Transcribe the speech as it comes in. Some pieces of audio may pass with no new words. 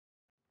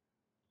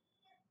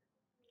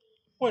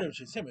Wait a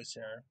minute, Timmons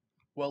here.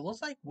 Well, it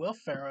looks like Will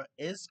Ferrell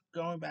is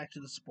going back to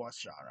the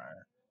sports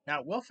genre.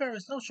 Now, Will Ferrell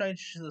is no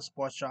stranger to the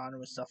sports genre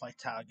with stuff like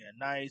Talladega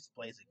Nights,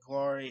 Blazing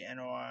Glory, and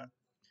on.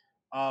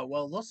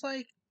 Well, it looks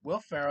like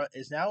Will Ferrell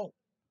is now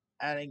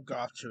adding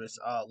golf to his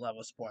level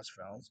of sports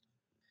films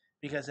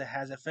because it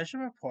has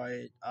officially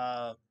reported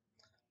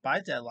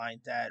by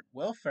Deadline that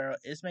Will Ferrell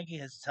is making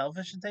his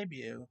television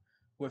debut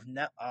with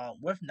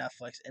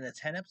Netflix in a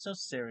 10-episode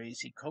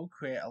series he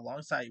co-created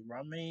alongside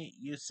Ramy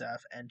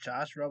Youssef and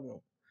Josh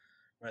Roboresky.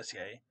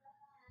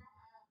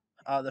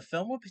 The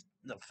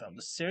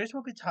series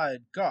will be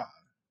titled Golf,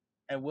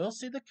 and we'll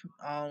see the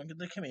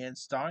comedian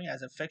starring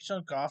as a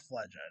fictional golf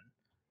legend.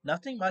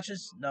 Nothing much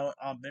is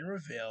been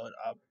revealed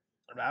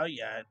about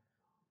yet.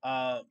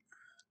 Uh,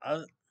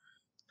 uh,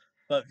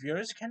 but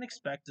viewers can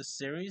expect the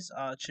series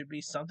to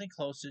be something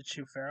closer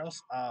to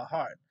Farrell's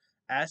heart,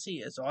 as he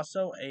is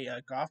also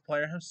a golf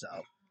player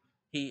himself.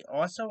 He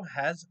also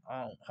has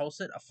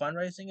hosted a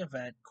fundraising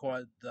event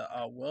called the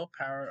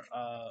Willpower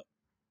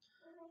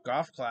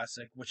Golf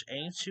Classic, which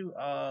aims to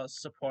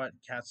support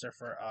cancer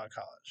for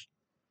college.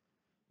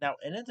 Now,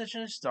 in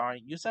addition to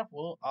starring, Youssef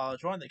will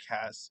join the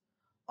cast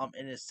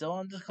in his still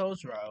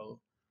undisclosed role.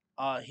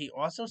 He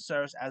also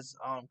serves as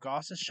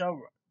Goss's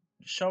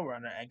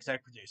showrunner and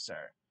executive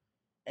producer.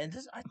 And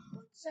this is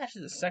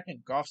actually the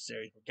second golf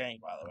series we're getting,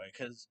 by the way,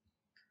 because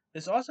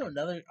there's also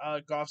another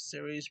golf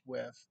series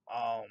with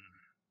I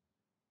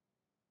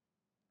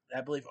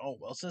believe Owen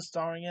Wilson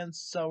starring in.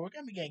 So we're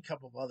gonna be getting a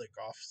couple of other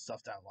golf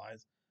stuff down the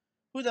lines.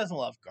 Who doesn't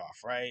love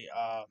golf, right?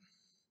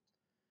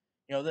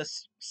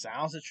 This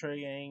sounds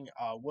intriguing.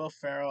 Will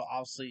Ferrell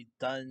obviously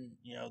done,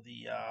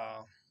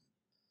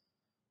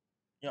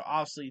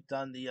 obviously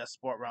done the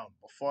sport round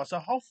before. So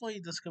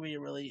hopefully this could be a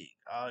really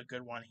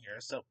good one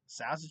here. So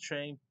sounds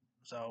intriguing.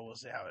 So we'll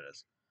see how it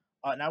is.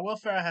 Now Will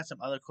Ferrell has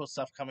some other cool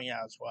stuff coming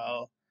out as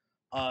well.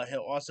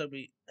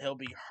 He'll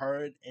be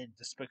heard in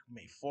Despicable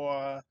Me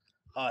 4.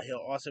 He'll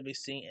also be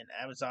seen in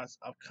Amazon's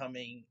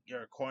upcoming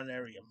Your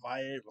Coronary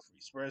Invited with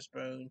Reese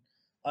Witherspoon.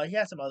 He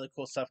has some other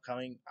cool stuff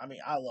coming. I mean,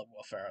 I love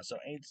Will Ferrell, so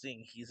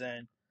anything he's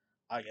in,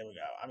 here we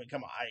go. I mean,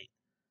 come on,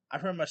 I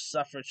pretty much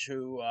suffered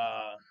through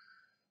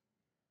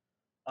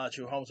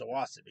Holmes of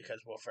Watson because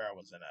Will Ferrell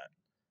was in it.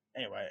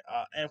 Anyway,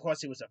 and of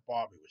course he was at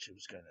Barbie, which he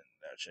was good in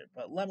that shit.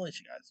 But let me let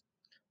you guys.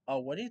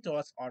 What are your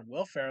thoughts on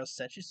Will Ferrell's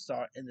century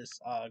start in this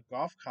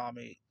golf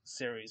comedy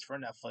series for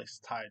Netflix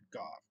titled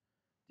Golf?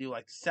 Do you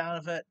like the sound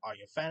of it? Are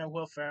you a fan of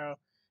Will Ferrell?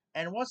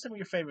 And what's some of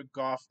your favorite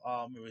golf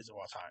movies of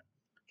all time?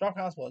 Drop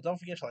comments below. Don't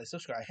forget to like,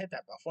 subscribe, hit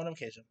that bell for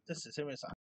notification. This is Timmy Sign.